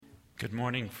Good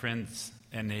morning, friends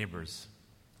and neighbors.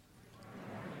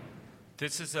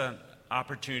 This is an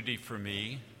opportunity for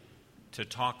me to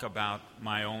talk about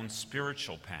my own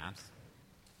spiritual path.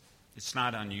 It's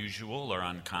not unusual or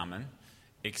uncommon,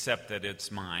 except that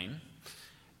it's mine.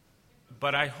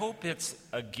 But I hope it's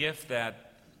a gift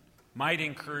that might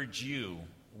encourage you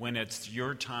when it's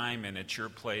your time and it's your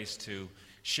place to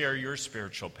share your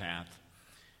spiritual path,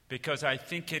 because I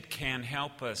think it can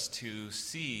help us to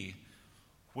see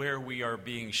where we are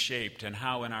being shaped and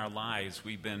how in our lives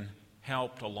we've been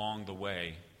helped along the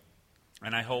way.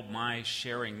 And I hope my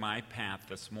sharing my path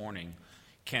this morning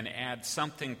can add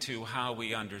something to how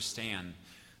we understand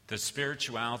the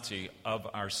spirituality of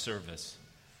our service.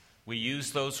 We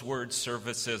use those words,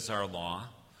 service as our law.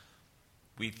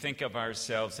 We think of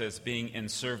ourselves as being in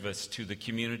service to the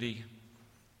community,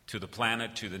 to the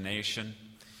planet, to the nation.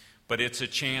 But it's a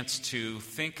chance to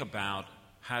think about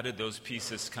how did those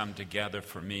pieces come together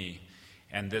for me?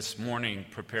 And this morning,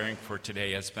 preparing for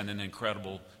today, has been an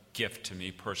incredible gift to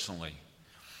me personally.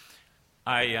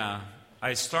 I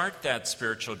start that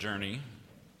spiritual journey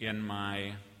in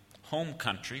my home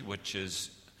country, which is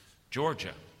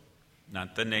Georgia.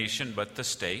 Not the nation, but the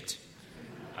state,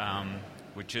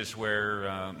 which is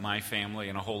where my family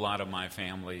and a whole lot of my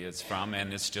family is from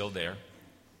and is still there.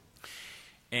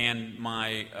 And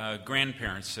my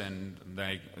grandparents are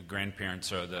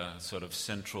the sort of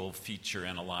central feature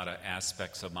in a lot of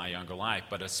aspects of my younger life,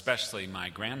 but especially my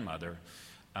grandmother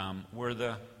were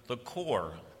the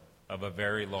core of a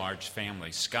very large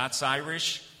family.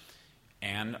 Scots-Irish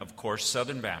and, of course,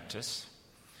 Southern Baptist.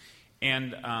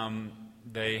 And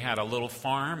they had a little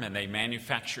farm, and they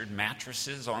manufactured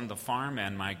mattresses on the farm,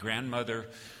 and my grandmother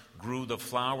grew the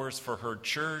flowers for her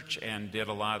church and did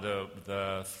a lot of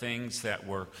the things that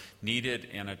were needed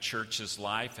in a church's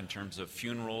life in terms of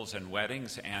funerals and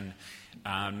weddings. And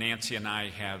Nancy and I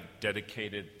have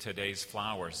dedicated today's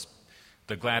flowers.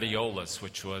 The gladiolus,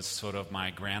 which was sort of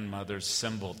my grandmother's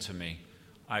symbol to me.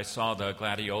 I saw the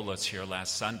gladiolus here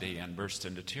last Sunday and burst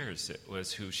into tears. It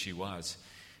was who she was.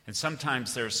 And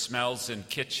sometimes there's smells in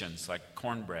kitchens like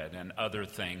cornbread and other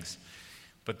things.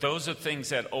 But those are things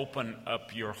that open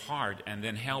up your heart and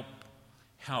then help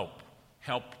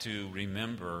to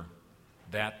remember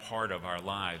that part of our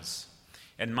lives.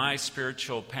 And my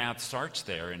spiritual path starts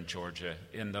there in Georgia,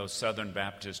 in those Southern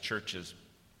Baptist churches.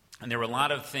 And there were a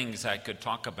lot of things I could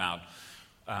talk about,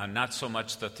 not so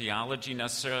much the theology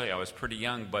necessarily, I was pretty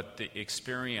young, but the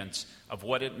experience of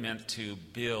what it meant to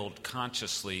build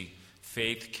consciously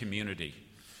faith community.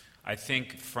 I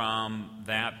think from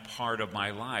that part of my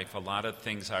life, a lot of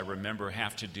things I remember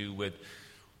have to do with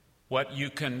what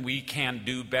we can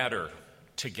do better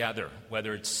together,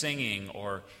 whether it's singing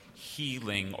or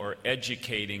healing or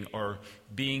educating or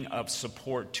being of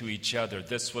support to each other.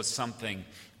 This was something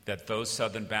that those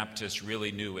Southern Baptists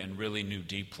really knew and really knew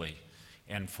deeply.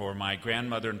 And for my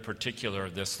grandmother in particular,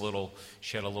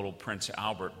 she had a little Prince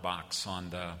Albert box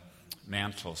on the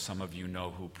mantle. Some of you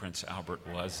know who Prince Albert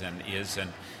was and is,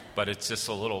 but it's just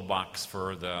a little box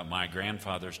for my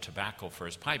grandfather's tobacco for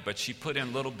his pipe. But she put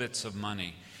in little bits of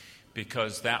money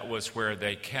because that was where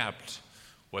they kept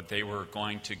what they were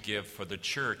going to give for the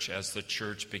church as the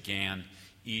church began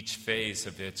each phase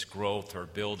of its growth or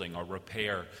building or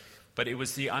repair. But it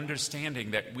was the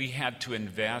understanding that we had to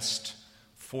invest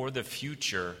for the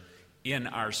future in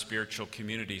our spiritual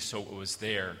community so it was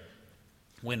there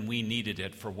when we needed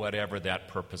it for whatever that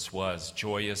purpose was,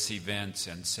 joyous events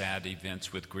and sad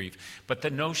events with grief. But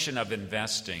the notion of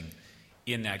investing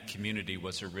in that community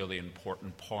was a really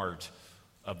important part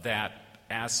of that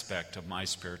aspect of my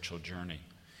spiritual journey.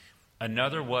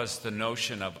 Another was the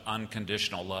notion of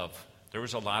unconditional love. There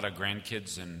was a lot of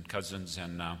grandkids and cousins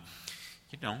and,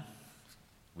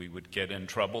 we would get in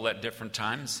trouble at different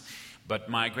times. But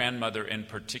my grandmother in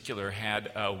particular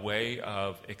had a way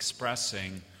of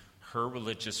expressing her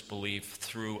religious belief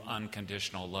through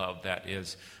unconditional love that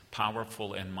is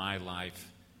powerful in my life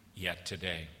yet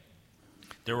today.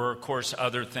 There were, of course,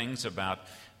 other things about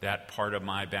that part of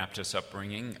my Baptist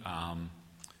upbringing.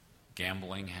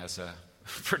 Gambling has a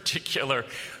particular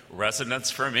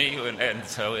resonance for me, and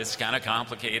so it's kind of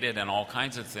complicated and all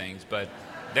kinds of things, but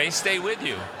they stay with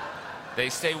you. They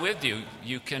stay with you.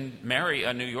 You can marry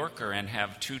a New Yorker and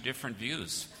have two different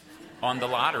views on the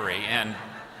lottery, and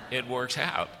it works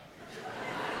out.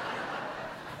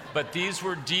 But these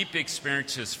were deep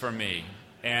experiences for me,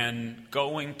 and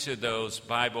going to those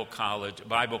Bible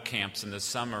camps in the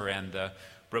summer and the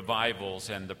revivals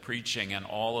and the preaching and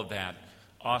all of that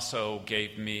also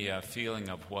gave me a feeling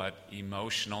of what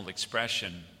emotional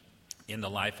expression in the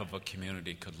life of a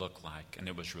community could look like, and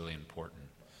it was really important.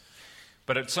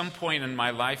 But at some point in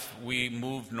my life, we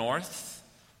moved north,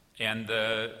 and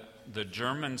the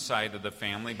German side of the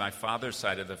family, my father's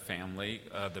side of the family,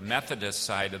 the Methodist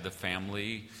side of the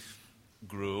family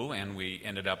grew, and we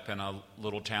ended up in a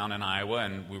little town in Iowa,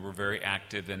 and we were very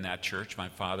active in that church. My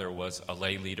father was a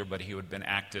lay leader, but he had been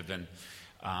active in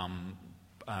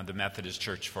the Methodist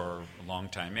Church for a long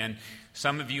time. And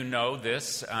some of you know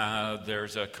this.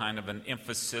 There's a kind of an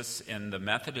emphasis in the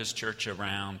Methodist Church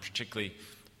around particularly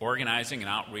organizing and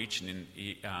outreach and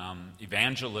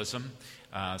evangelism.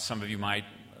 Some of you might,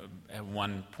 at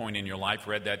one point in your life,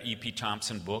 read that E.P.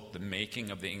 Thompson book, The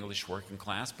Making of the English Working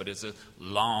Class, but it's a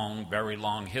long, very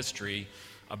long history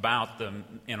about,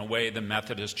 in a way, the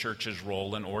Methodist Church's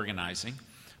role in organizing.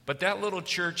 But that little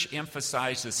church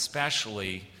emphasized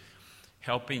especially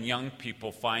helping young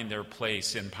people find their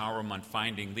place, empowerment,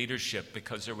 finding leadership,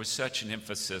 because there was such an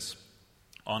emphasis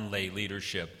on lay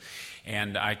leadership.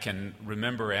 And I can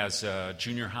remember as a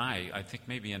junior high, I think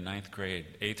maybe in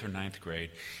 8th or 9th grade,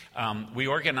 we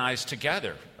organized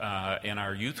together in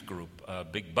our youth group a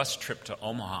big bus trip to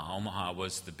Omaha. Omaha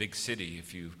was the big city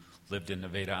if you lived in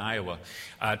Nevada, Iowa,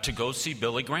 to go see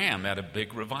Billy Graham at a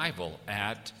big revival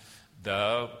at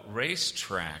the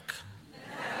racetrack.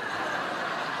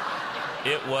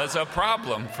 It was a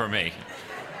problem for me.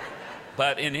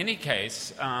 But in any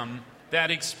case, that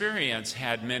experience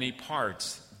had many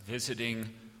parts.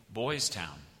 Visiting Boys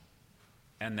Town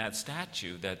and that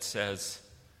statue that says,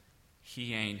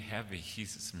 "He ain't heavy,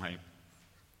 he's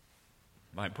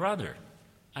my brother."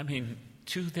 I mean,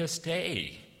 to this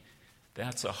day,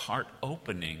 that's a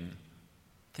heart-opening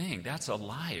thing. That's a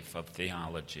life of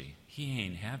theology. He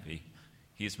ain't heavy,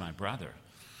 he's my brother.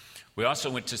 We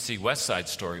also went to see West Side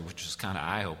Story, which was kind of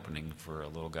eye-opening for a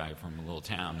little guy from a little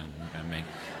town. And I mean,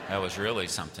 that was really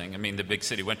something. I mean, the big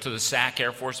city. Went to the Sac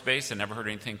Air Force Base. I never heard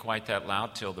anything quite that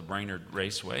loud till the Brainerd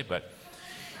Raceway. But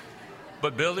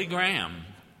Billy Graham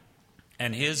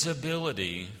and his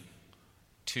ability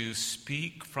to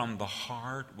speak from the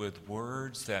heart with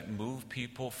words that move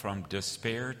people from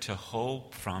despair to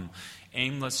hope, from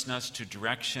aimlessness to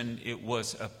direction, it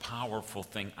was a powerful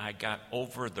thing. I got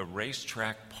over the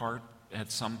racetrack part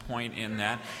at some point in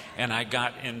that, and I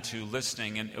got into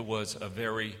listening, and it was a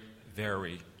very,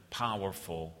 very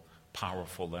powerful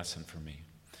lesson for me.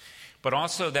 But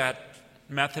also that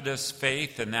Methodist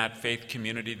faith and that faith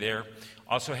community there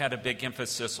also had a big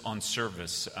emphasis on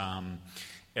service.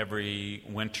 Every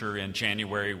winter in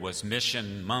January was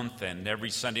Mission Month, and every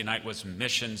Sunday night was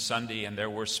Mission Sunday, and there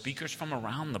were speakers from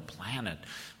around the planet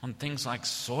on things like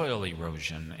soil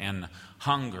erosion and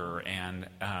hunger and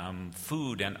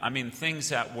food, and I mean things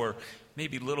that were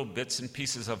maybe little bits and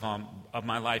pieces of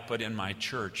my life, but in my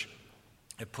church,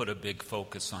 it put a big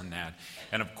focus on that.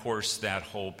 And of course, that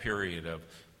whole period of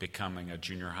becoming a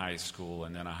junior high school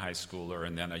and then a high schooler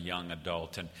and then a young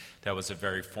adult, and that was a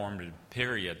very formative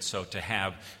period. So to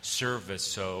have service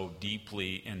so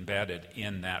deeply embedded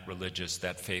in that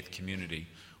faith community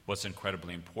was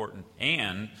incredibly important.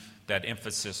 And that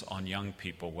emphasis on young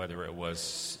people, whether it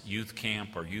was youth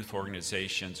camp or youth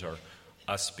organizations or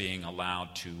us being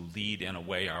allowed to lead in a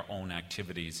way our own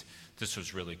activities, this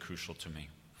was really crucial to me.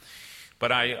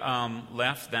 But I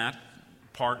left that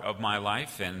part of my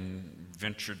life and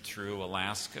ventured through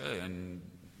Alaska and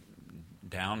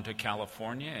down to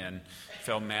California and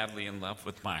fell madly in love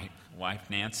with my wife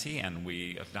Nancy, and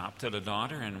we adopted a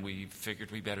daughter, and we figured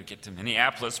we better get to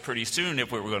Minneapolis pretty soon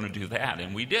if we were going to do that,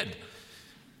 and we did.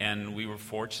 And we were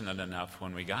fortunate enough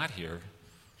when we got here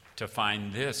to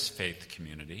find this faith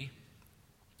community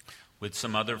with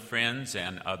some other friends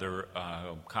and other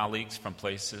colleagues from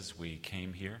places. We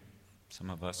came here. Some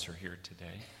of us are here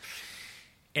today.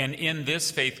 And in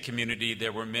this faith community,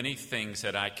 there were many things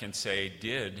that I can say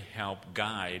did help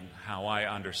guide how I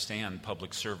understand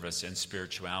public service and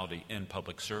spirituality in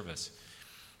public service.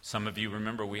 Some of you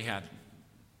remember we had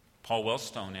Paul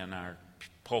Wellstone in our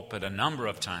pulpit a number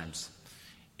of times,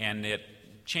 and it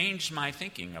changed my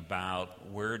thinking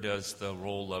about where does the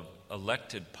role of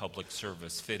elected public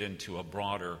service fit into a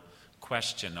broader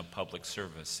question of public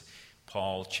service.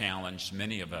 Paul challenged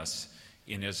many of us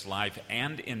in his life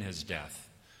and in his death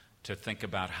to think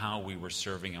about how we were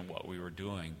serving and what we were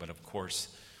doing. But of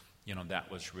course, that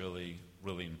was really,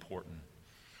 really important.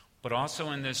 But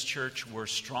also in this church were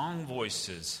strong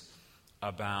voices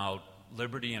about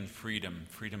liberty and freedom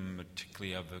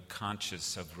particularly of the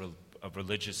conscience, of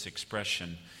religious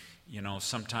expression.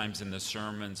 Sometimes in the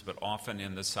sermons, but often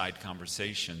in the side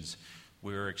conversations,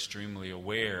 we're extremely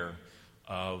aware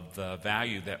of the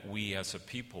value that we as a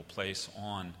people place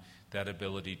on that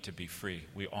ability to be free.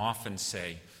 We often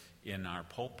say in our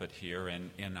pulpit here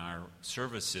and in our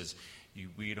services,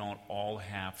 We don't all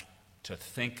have to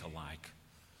think alike,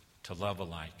 to love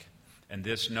alike. And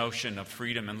this notion of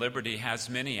freedom and liberty has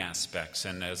many aspects.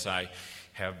 And as I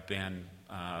have been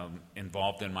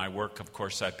involved in my work, of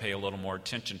course, I pay a little more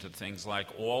attention to things like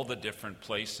all the different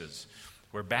places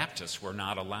where Baptists were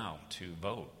not allowed to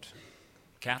vote.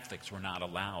 Catholics were not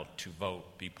allowed to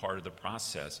vote, be part of the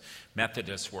process.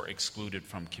 Methodists were excluded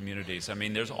from communities. I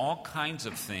mean, there's all kinds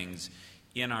of things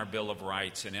in our Bill of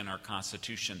Rights and in our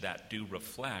Constitution that do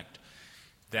reflect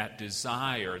that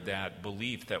desire, that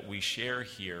belief that we share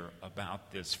here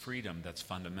about this freedom that's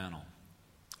fundamental.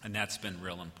 And that's been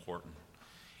real important.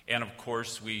 And of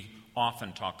course, we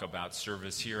often talk about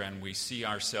service here, and we see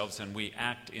ourselves and we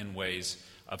act in ways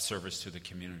of service to the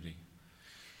community.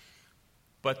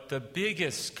 But the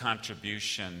biggest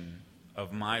contribution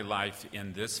of my life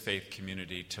in this faith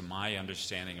community to my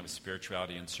understanding of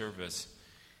spirituality and service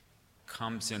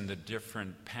comes in the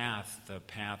different path, the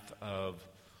path of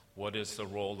what is the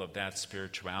role of that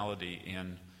spirituality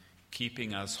in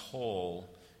keeping us whole,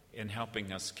 in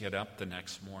helping us get up the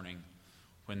next morning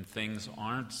when things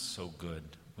aren't so good,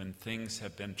 when things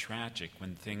have been tragic,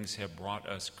 when things have brought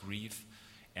us grief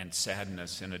and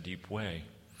sadness in a deep way.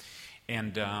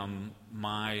 And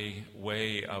my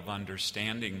way of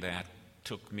understanding that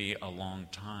took me a long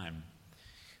time.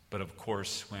 But of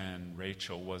course, when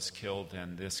Rachel was killed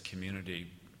and this community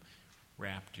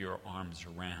wrapped your arms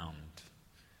around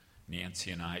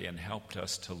Nancy and I and helped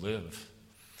us to live,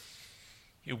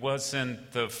 it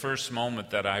wasn't the first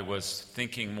moment that I was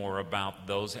thinking more about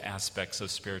those aspects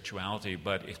of spirituality,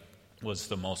 but it was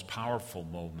the most powerful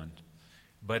moment.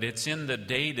 But it's in the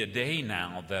day-to-day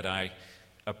now that I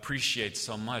appreciate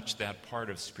so much that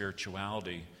part of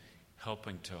spirituality,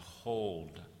 helping to hold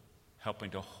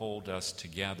us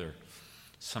together.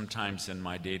 Sometimes in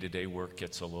my day-to-day work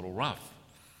gets a little rough.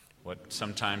 What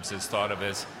sometimes is thought of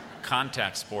as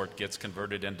contact sport gets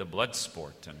converted into blood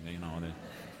sport, and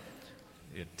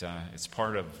it's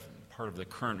part of the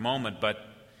current moment.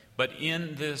 But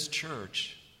in this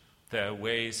church, the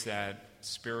ways that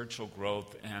spiritual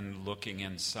growth and looking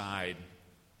inside,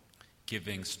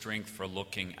 giving strength for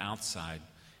looking outside,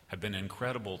 have been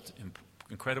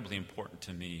incredibly important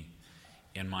to me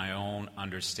in my own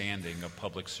understanding of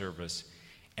public service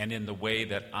and in the way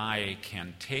that I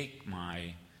can take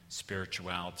my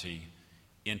spirituality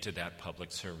into that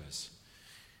public service.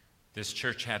 This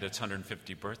church had its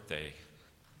 150th birthday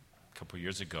a couple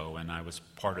years ago, and I was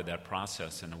part of that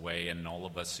process in a way, and all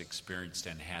of us experienced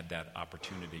and had that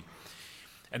opportunity.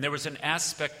 And there was an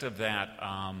aspect of that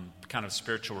kind of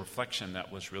spiritual reflection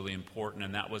that was really important,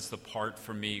 and that was the part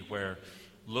for me where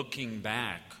looking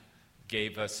back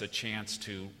gave us a chance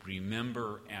to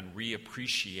remember and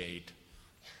reappreciate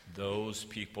those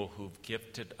people who've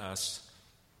gifted us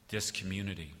this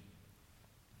community.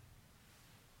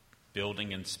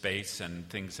 Building in space and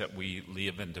things that we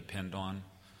live and depend on.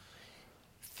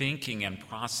 Thinking and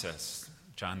process,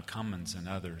 John Cummins and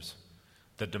others.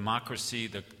 The democracy,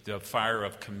 the fire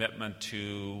of commitment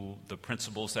to the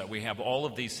principles that we have, all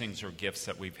of these things are gifts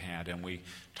that we've had, and we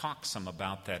talk some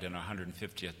about that in our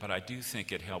 150th, but I do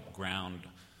think it helped ground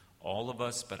all of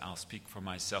us, but I'll speak for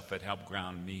myself, it helped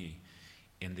ground me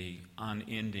in the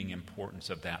unending importance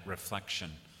of that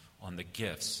reflection on the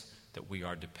gifts that we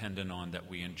are dependent on, that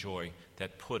we enjoy,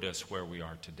 that put us where we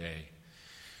are today.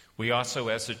 We also,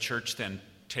 as a church, then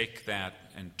took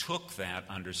that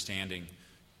understanding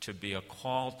to be a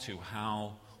call to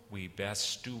how we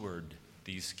best steward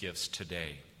these gifts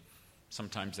today.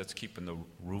 Sometimes that's keeping the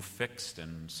roof fixed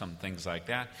and some things like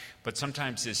that, but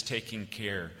sometimes it's taking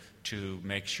care to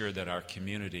make sure that our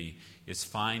community is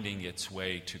finding its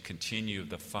way to continue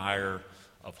the fire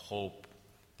of hope,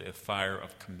 the fire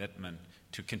of commitment,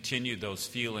 to continue those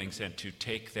feelings and to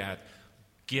take that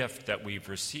gift that we've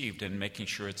received and making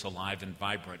sure it's alive and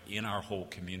vibrant in our whole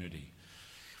community.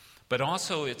 But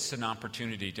also it's an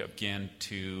opportunity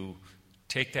to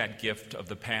take that gift of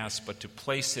the past, but to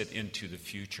place it into the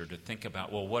future, to think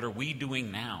about, well, what are we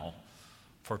doing now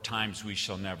for times we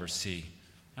shall never see?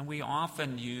 And we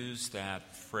often use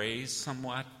that phrase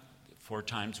somewhat, for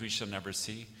times we shall never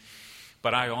see.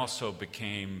 But I also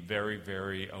became very,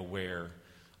 very aware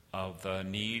of the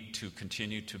need to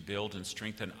continue to build and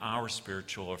strengthen our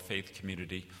spiritual or faith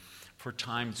community for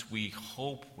times we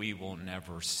hope we will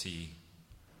never see.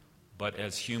 But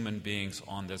as human beings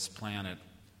on this planet,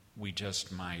 we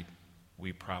just might,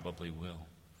 we probably will.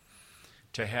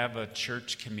 To have a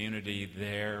church community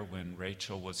there when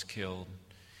Rachel was killed,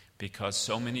 because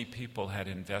so many people had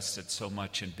invested so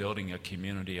much in building a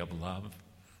community of love.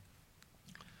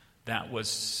 That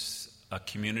was a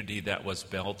community that was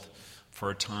built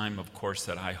for a time, of course,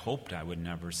 that I hoped I would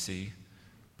never see.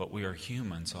 but we are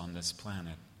humans on this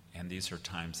planet, and these are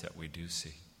times that we do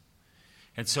see.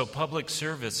 And so public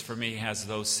service for me has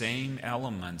those same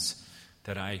elements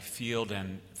that I feel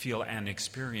and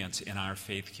experience in our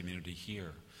faith community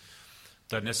here.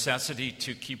 The necessity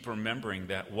to keep remembering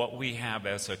that what we have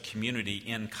as a community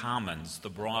in commons,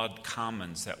 the broad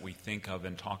commons that we think of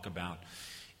and talk about,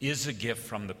 is a gift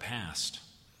from the past.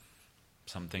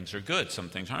 Some things are good, some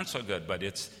things aren't so good, but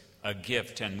it's a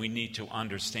gift, and we need to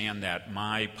understand that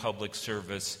my public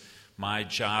service, my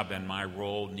job, and my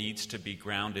role needs to be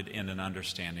grounded in an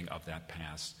understanding of that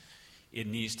past. It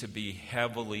needs to be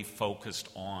heavily focused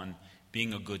on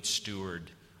being a good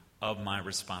steward of my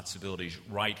responsibilities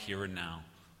right here and now.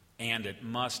 And it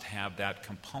must have that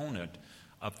component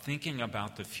of thinking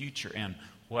about the future and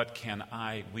what can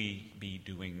we be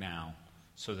doing now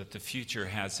so that the future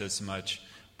has as much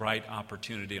bright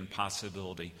opportunity and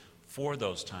possibility for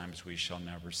those times we shall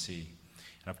never see.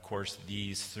 And of course,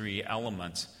 these three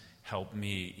elements help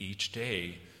me each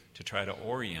day to try to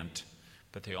orient,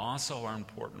 but they also are an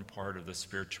important part of the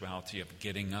spirituality of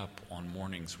getting up on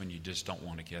mornings when you just don't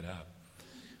want to get up,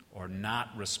 or not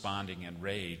responding in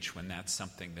rage when that's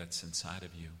something that's inside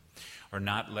of you, or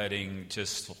not letting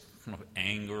just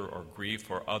anger or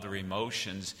grief or other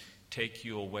emotions take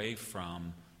you away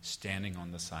from standing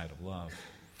on the side of love.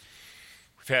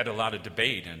 We've had a lot of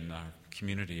debate in our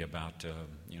community about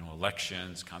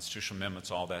elections, constitutional amendments,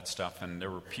 all that stuff, and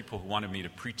there were people who wanted me to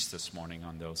preach this morning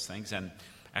on those things. And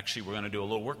actually, we're going to do a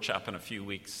little workshop in a few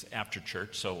weeks after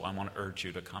church, so I want to urge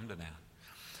you to come to that.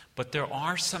 But there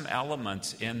are some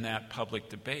elements in that public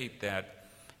debate that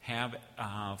have,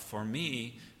 for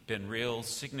me, been real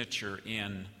signature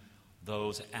in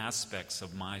those aspects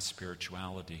of my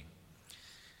spirituality.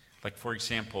 Like, for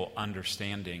example,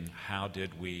 understanding how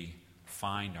did we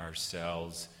find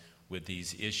ourselves with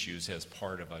these issues as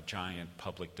part of a giant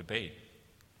public debate.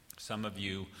 Some of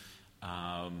you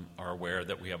are aware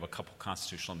that we have a couple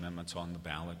constitutional amendments on the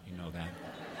ballot. You know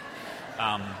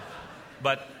that.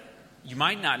 But you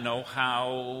might not know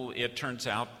how it turns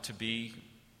out to be,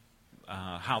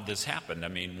 how this happened. I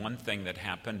mean, one thing that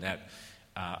happened that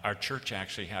our church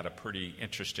actually had a pretty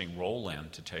interesting role in,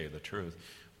 to tell you the truth,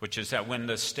 which is that when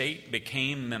the state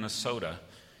became Minnesota,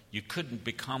 you couldn't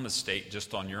become a state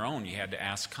just on your own. You had to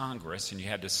ask Congress, and you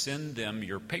had to send them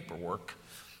your paperwork,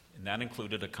 and that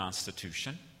included a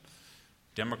constitution.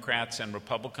 Democrats and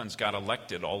Republicans got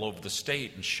elected all over the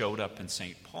state and showed up in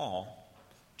St. Paul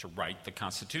to write the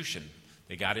Constitution.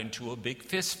 They got into a big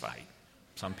fist fight.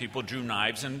 Some people drew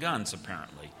knives and guns,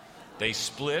 apparently. They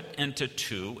split into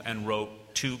two and wrote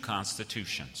two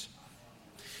constitutions.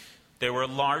 They were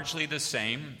largely the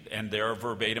same, and there are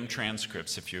verbatim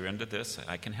transcripts. If you're into this,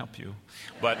 I can help you.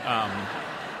 But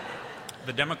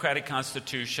the Democratic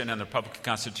Constitution and the Republican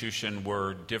Constitution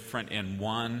were different in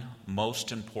one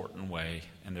most important way,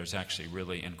 and there's actually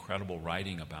really incredible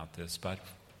writing about this. But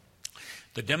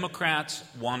the Democrats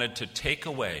wanted to take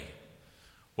away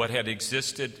what had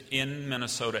existed in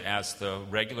Minnesota as the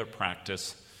regular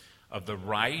practice of the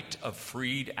right of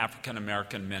freed African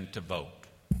American men to vote.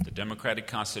 The Democratic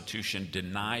Constitution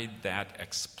denied that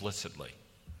explicitly.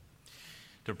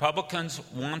 The Republicans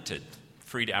wanted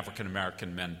freed African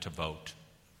American men to vote.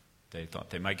 They thought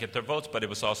they might get their votes, but it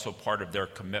was also part of their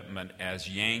commitment as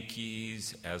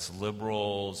Yankees, as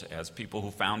liberals, as people who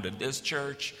founded this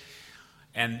church.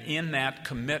 And in that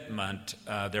commitment,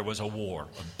 there was a war,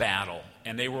 a battle,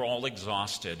 and they were all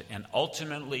exhausted. And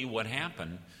ultimately what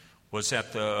happened was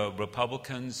that the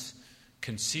Republicans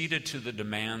conceded to the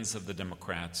demands of the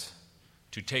Democrats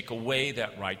to take away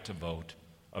that right to vote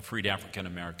of freed African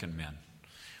American men.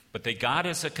 But they got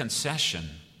as a concession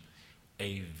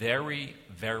a very,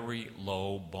 very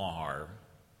low bar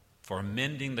for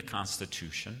amending the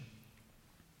Constitution,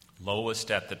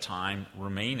 lowest at the time,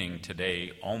 remaining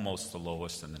today almost the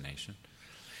lowest in the nation.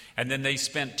 And then they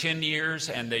spent 10 years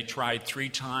and they tried 3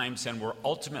 times and were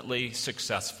ultimately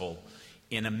successful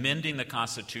in amending the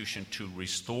Constitution to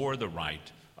restore the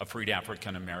right of freed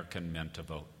African American men to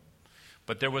vote.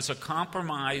 But there was a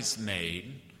compromise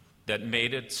made that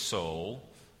made it so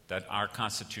that our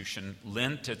Constitution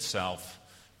lent itself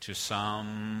to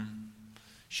some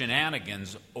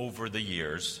shenanigans over the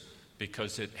years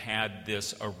because it had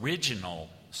this original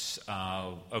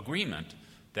agreement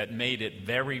that made it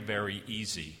very, very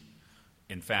easy.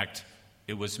 In fact,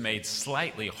 it was made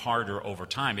slightly harder over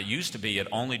time. It used to be it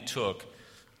only took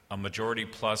a majority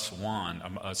plus one,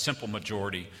 a simple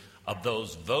majority of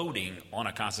those voting on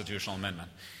a constitutional amendment.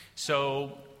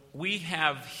 So we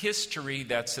have history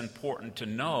that's important to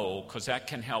know because that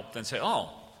can help then say, oh,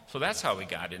 so that's how we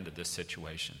got into this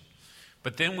situation.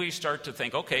 But then we start to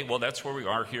think, okay, well, that's where we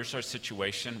are. Here's our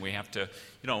situation. We have to,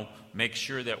 make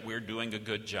sure that we're doing a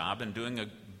good job. And doing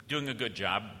a good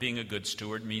job, being a good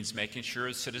steward, means making sure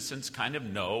as citizens kind of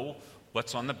know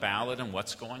what's on the ballot and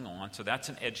what's going on. So that's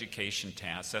an education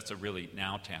task. That's a really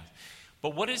now task.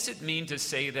 But what does it mean to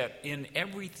say that in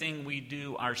everything we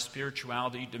do, our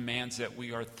spirituality demands that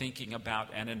we are thinking about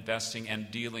and investing and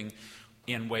dealing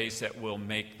in ways that will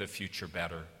make the future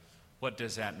better? What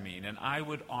does that mean? And I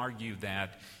would argue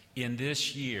that in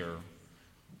this year,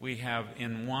 we have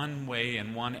in one way,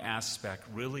 in one aspect,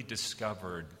 really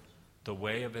discovered the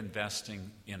way of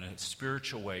investing in a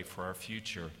spiritual way for our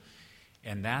future.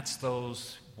 And that's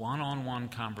those one-on-one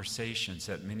conversations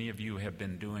that many of you have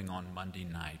been doing on Monday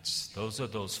nights. Those are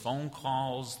those phone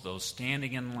calls, those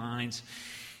standing in lines.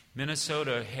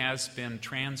 Minnesota has been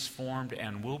transformed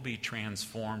and will be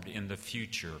transformed in the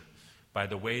future by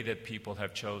the way that people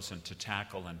have chosen to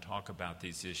tackle and talk about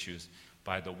these issues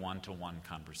by the one-to-one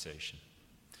conversation.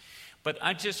 But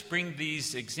I just bring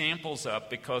these examples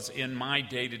up because in my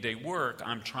day-to-day work,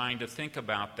 I'm trying to think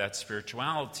about that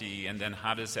spirituality and then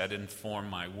how does that inform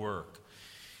my work.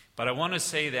 But I want to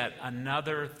say that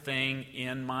another thing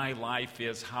in my life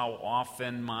is how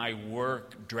often my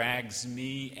work drags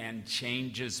me and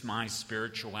changes my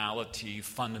spirituality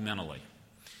fundamentally.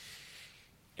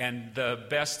 And the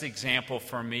best example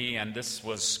for me, and this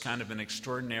was kind of an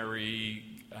extraordinary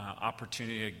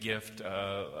opportunity, a gift,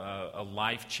 a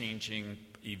life-changing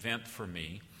event for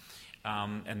me,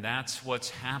 and that's what's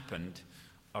happened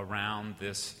around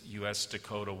this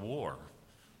U.S.-Dakota War,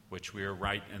 which we are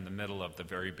right in the middle of the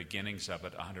very beginnings of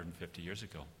it 150 years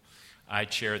ago. I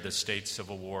chair the State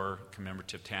Civil War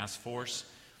Commemorative Task Force.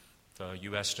 The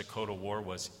U.S.-Dakota War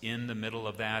was in the middle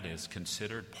of that, is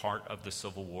considered part of the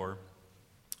Civil War.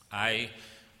 I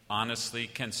honestly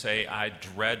can say I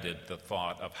dreaded the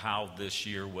thought of how this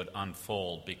year would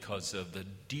unfold because of the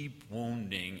deep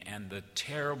wounding and the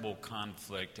terrible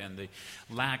conflict and the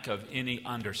lack of any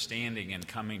understanding and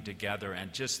coming together,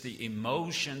 and just the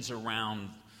emotions around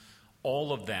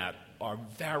all of that are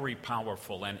very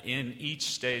powerful. And in each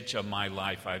stage of my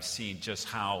life, I've seen just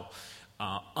how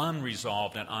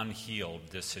unresolved and unhealed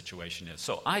this situation is.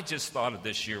 So I just thought of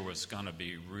this year was going to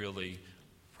be really,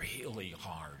 really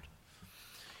hard.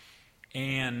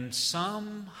 And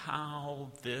somehow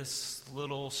this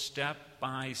little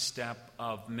step-by-step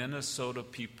of Minnesota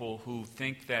people who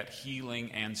think that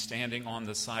healing and standing on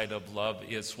the side of love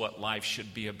is what life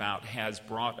should be about has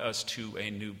brought us to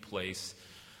a new place.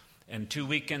 And 2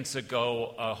 weekends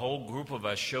ago, a whole group of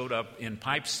us showed up in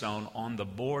Pipestone on the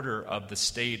border of the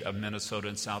state of Minnesota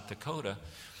and South Dakota.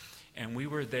 And we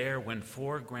were there when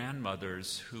 4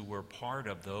 grandmothers who were part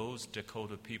of those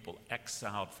Dakota people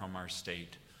exiled from our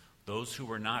state, those who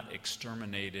were not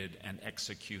exterminated and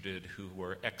executed, who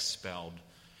were expelled.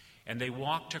 And they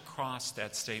walked across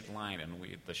that state line, and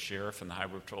the sheriff and the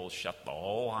highway patrol shut the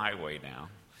whole highway down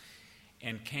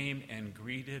and came and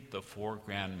greeted the 4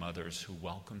 grandmothers who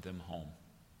welcomed them home.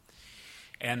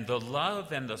 And the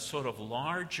love and the sort of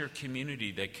larger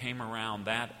community that came around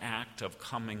that act of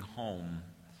coming home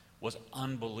was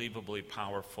unbelievably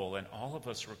powerful. And all of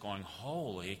us were going,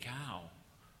 holy cow,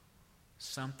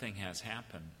 something has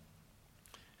happened.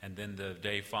 And then the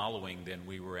day following, then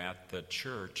we were at the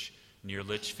church near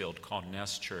Litchfield called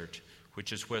Nest Church,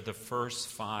 which is where the first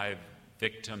 5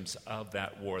 victims of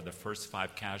that war, the first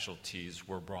 5 casualties,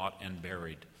 were brought and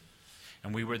buried.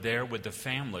 And we were there with the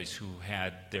families who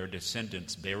had their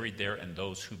descendants buried there and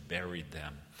those who buried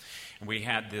them. And we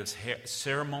had this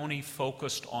ceremony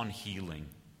focused on healing.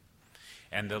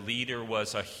 And the leader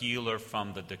was a healer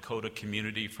from the Dakota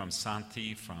community, from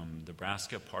Santee, from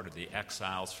Nebraska, part of the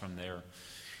exiles from there.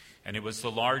 And it was the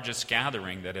largest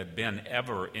gathering that had been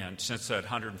ever in since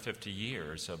 150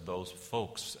 years of those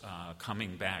folks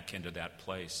coming back into that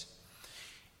place.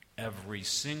 Every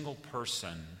single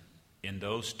person in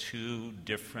those 2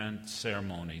 different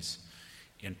ceremonies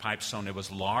in Pipestone, it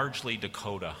was largely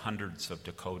Dakota, hundreds of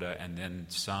Dakota, and then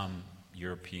some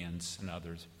Europeans and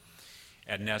others.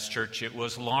 At Nest Church, it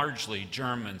was largely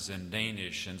Germans and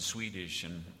Danish and Swedish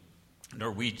and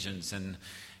Norwegians and,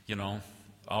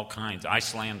 all kinds,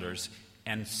 Icelanders,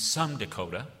 and some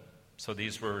Dakota. So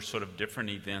these were sort of different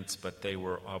events, but they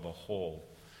were of a whole.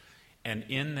 And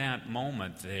in that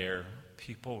moment there,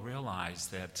 people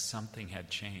realized that something had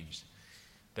changed,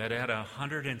 that at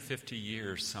 150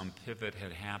 years some pivot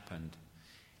had happened,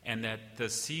 and that the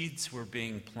seeds were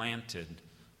being planted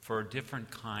for a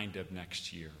different kind of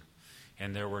next year.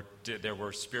 And there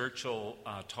were spiritual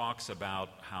talks about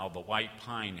how the white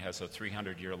pine has a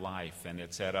 300-year life, and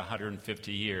it's at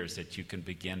 150 years that you can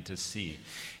begin to see.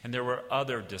 And there were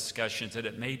other discussions, and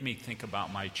it made me think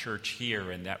about my church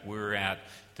here, and that we're at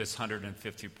this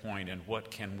 150 point, and what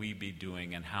can we be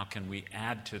doing, and how can we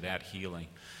add to that healing.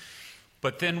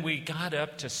 But then we got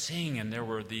up to sing, and there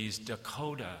were these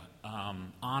Dakota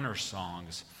honor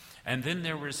songs. And then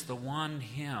there was the one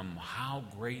hymn, How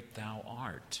Great Thou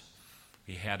Art.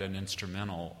 We had an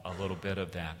instrumental, a little bit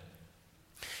of that.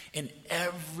 And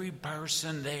every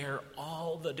person there,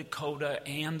 all the Dakota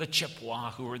and the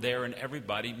Chippewa who were there and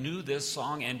everybody knew this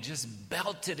song and just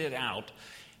belted it out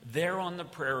there on the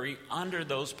prairie under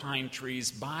those pine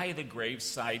trees by the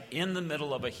gravesite in the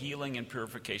middle of a healing and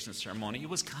purification ceremony. It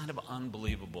was kind of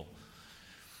unbelievable.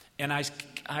 And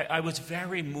I was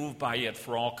very moved by it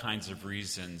for all kinds of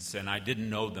reasons, and I didn't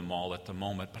know them all at the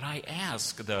moment. But I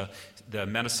asked the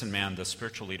medicine man, the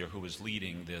spiritual leader who was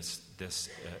leading this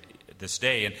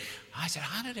day, and I said,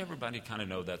 how did everybody kind of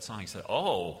know that song? He said,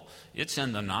 oh, it's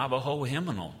in the Navajo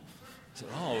hymnal. I said,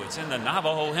 oh, it's in the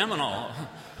Navajo hymnal.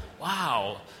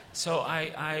 Wow. So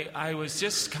I was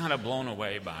just kind of blown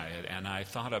away by it, and I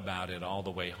thought about it all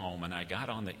the way home, and I got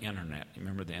on the internet. You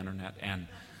remember the internet? And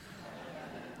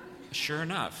sure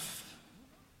enough,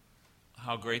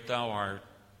 How Great Thou Art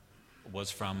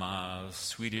was from a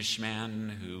Swedish man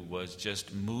who was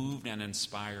just moved and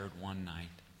inspired one night.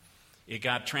 It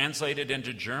got translated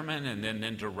into German and then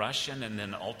into Russian and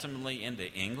then ultimately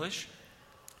into English.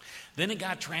 Then it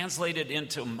got translated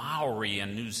into Maori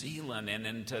and New Zealand and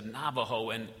into Navajo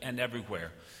and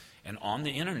everywhere. And on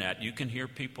the internet, you can hear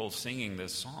people singing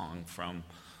this song from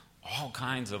all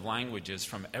kinds of languages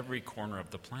from every corner of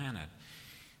the planet.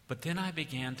 But then I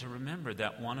began to remember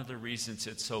that one of the reasons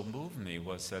it so moved me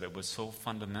was that it was so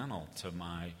fundamental to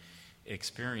my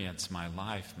experience, my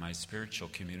life, my spiritual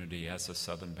community as a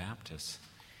Southern Baptist.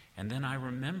 And then I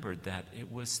remembered that it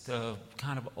was the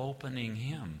kind of opening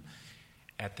hymn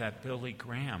at that Billy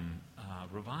Graham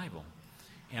revival.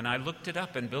 And I looked it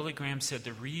up, and Billy Graham said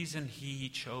the reason he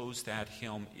chose that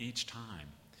hymn each time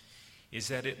is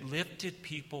that it lifted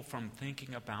people from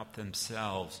thinking about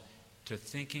themselves to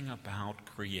thinking about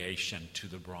creation to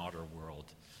the broader world.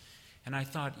 And I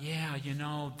thought, yeah,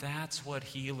 that's what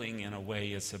healing in a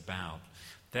way is about.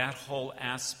 That whole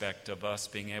aspect of us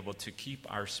being able to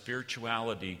keep our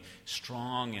spirituality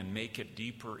strong and make it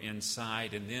deeper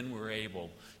inside, and then we're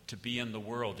able to be in the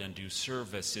world and do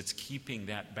service. It's keeping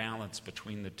that balance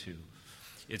between the two.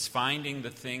 It's finding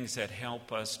the things that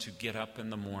help us to get up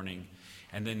in the morning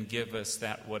and then give us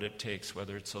that what it takes,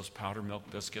 whether it's those powdered milk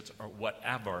biscuits or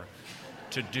whatever,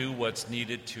 to do what's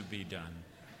needed to be done.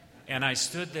 And I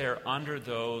stood there under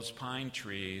those pine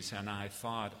trees, and I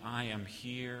thought, I am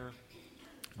here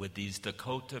with these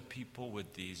Dakota people,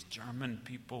 with these German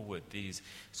people, with these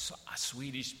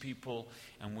Swedish people,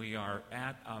 and we are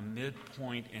at a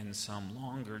midpoint in some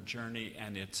longer journey,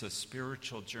 and it's a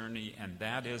spiritual journey, and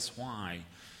that is why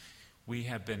we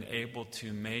have been able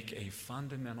to make a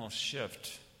fundamental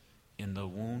shift in the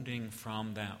wounding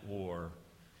from that war,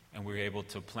 and we're able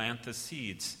to plant the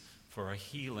seeds for a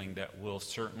healing that will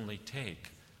certainly take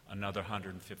another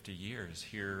 150 years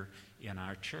here in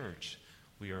our church.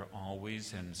 We are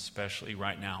always, and especially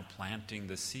right now, planting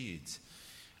the seeds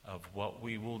of what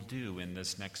we will do in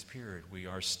this next period. We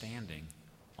are standing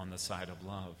on the side of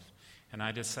love. And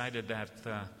I decided that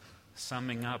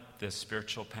summing up this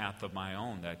spiritual path of my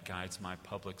own that guides my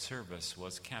public service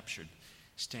was captured,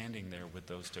 standing there with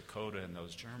those Dakota and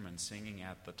those Germans singing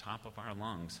at the top of our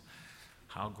lungs,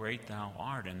 How Great Thou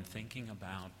Art, and thinking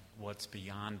about what's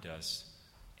beyond us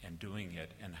and doing it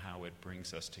and how it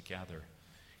brings us together.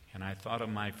 And I thought of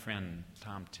my friend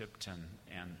Tom Tipton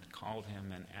and called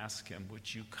him and asked him,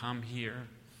 would you come here?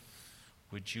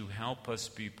 Would you help us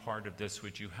be part of this?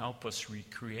 Would you help us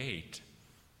recreate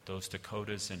those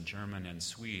Dakotas and German and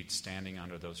Swedes standing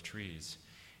under those trees?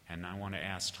 And I want to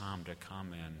ask Tom to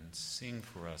come and sing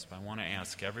for us. But I want to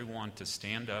ask everyone to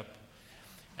stand up.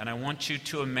 And I want you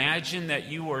to imagine that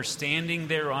you are standing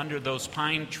there under those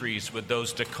pine trees with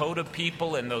those Dakota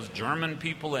people and those German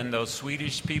people and those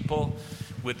Swedish people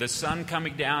with the sun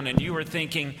coming down, and you are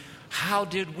thinking, how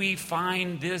did we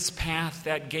find this path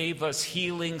that gave us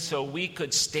healing so we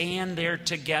could stand there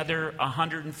together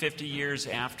 150 years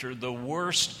after the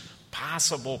worst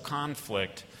possible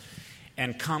conflict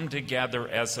and come together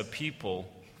as a people?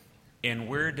 And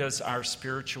where does our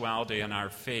spirituality and our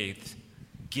faith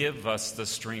give us the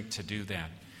strength to do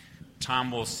that? Tom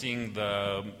will sing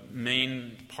the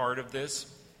main part of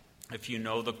this. If you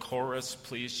know the chorus,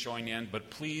 please join in, but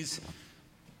please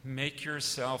make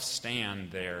yourself stand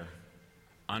there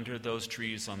under those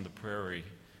trees on the prairie,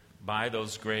 by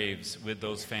those graves, with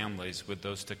those families, with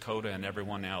those Dakota and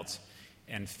everyone else,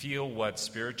 and feel what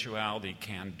spirituality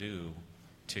can do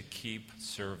to keep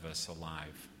service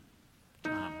alive.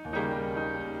 Tom.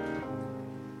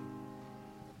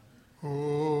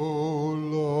 Oh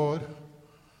Lord,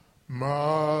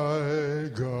 my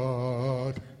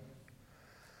God,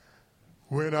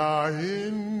 when I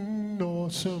in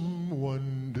awesome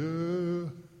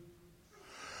wonder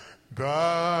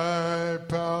thy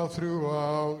power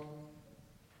throughout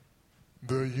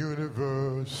the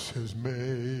universe has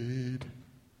made,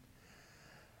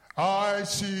 I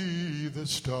see the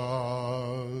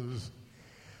stars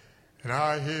and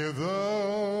I hear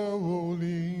the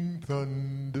rolling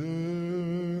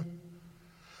thunder,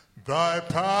 thy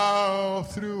power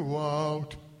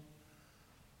throughout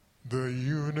the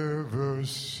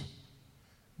universe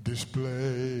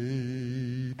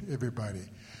displayed. Everybody.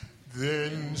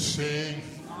 Then sing,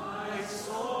 my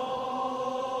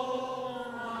soul,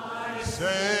 my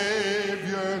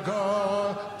Savior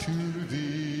God, to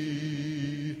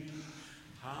thee.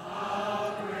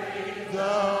 How great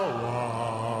thou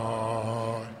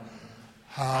art,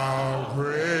 how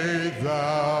great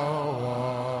thou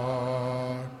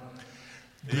art.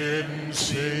 Then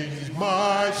sings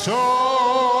my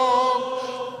soul,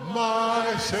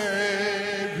 my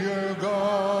Savior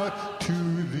God, to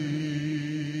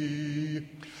thee.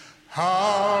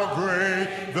 How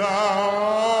great thou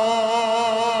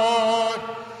art,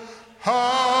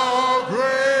 how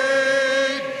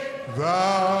great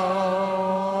thou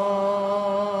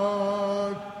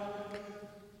art.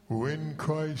 When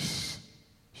Christ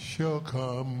shall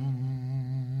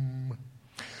come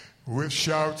with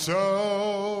shouts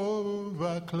of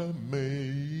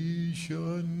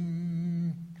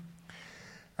acclamation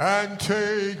and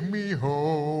take me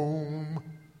home,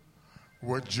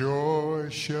 what joy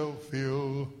shall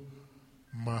fill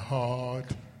my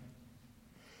heart.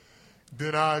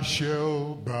 Then I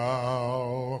shall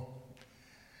bow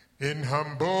in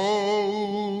humble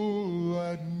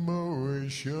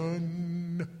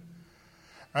admiration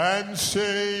and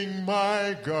sing,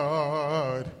 my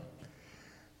God,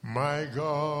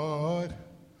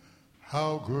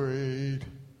 how great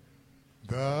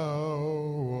thou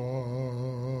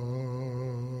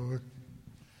art.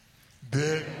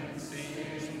 Then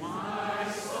sings my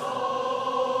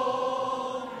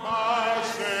soul, my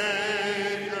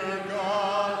Savior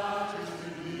God, to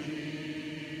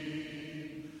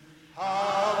thee.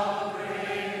 How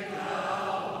great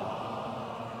thou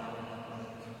art,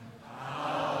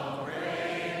 how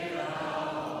great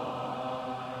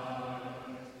thou art.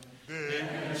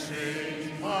 Then sings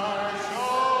my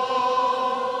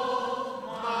soul,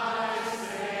 my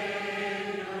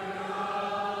Savior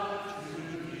God, to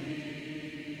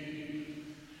thee.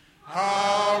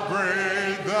 How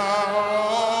great thou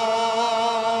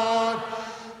art,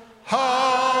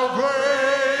 how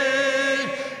great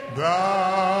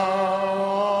thou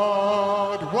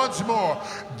art. Once more.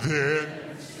 Then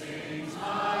sings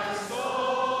my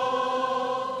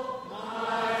soul,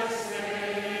 my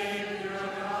Savior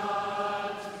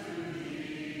God, to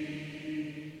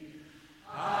thee.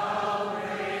 How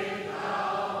great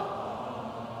thou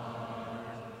art,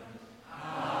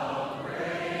 how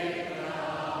great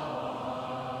thou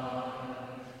art.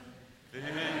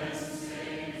 Then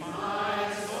sing my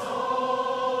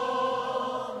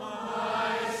soul,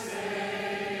 my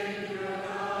Savior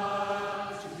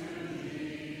God, to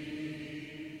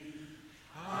thee.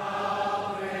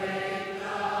 How great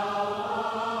thou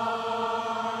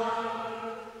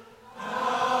art,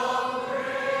 how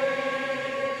great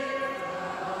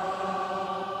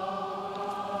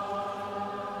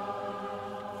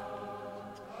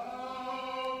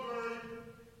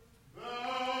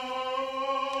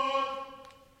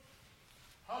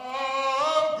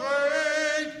how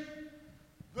great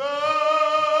thou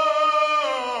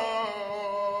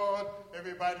art.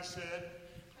 Everybody said,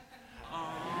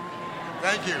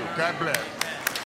 thank you. God bless.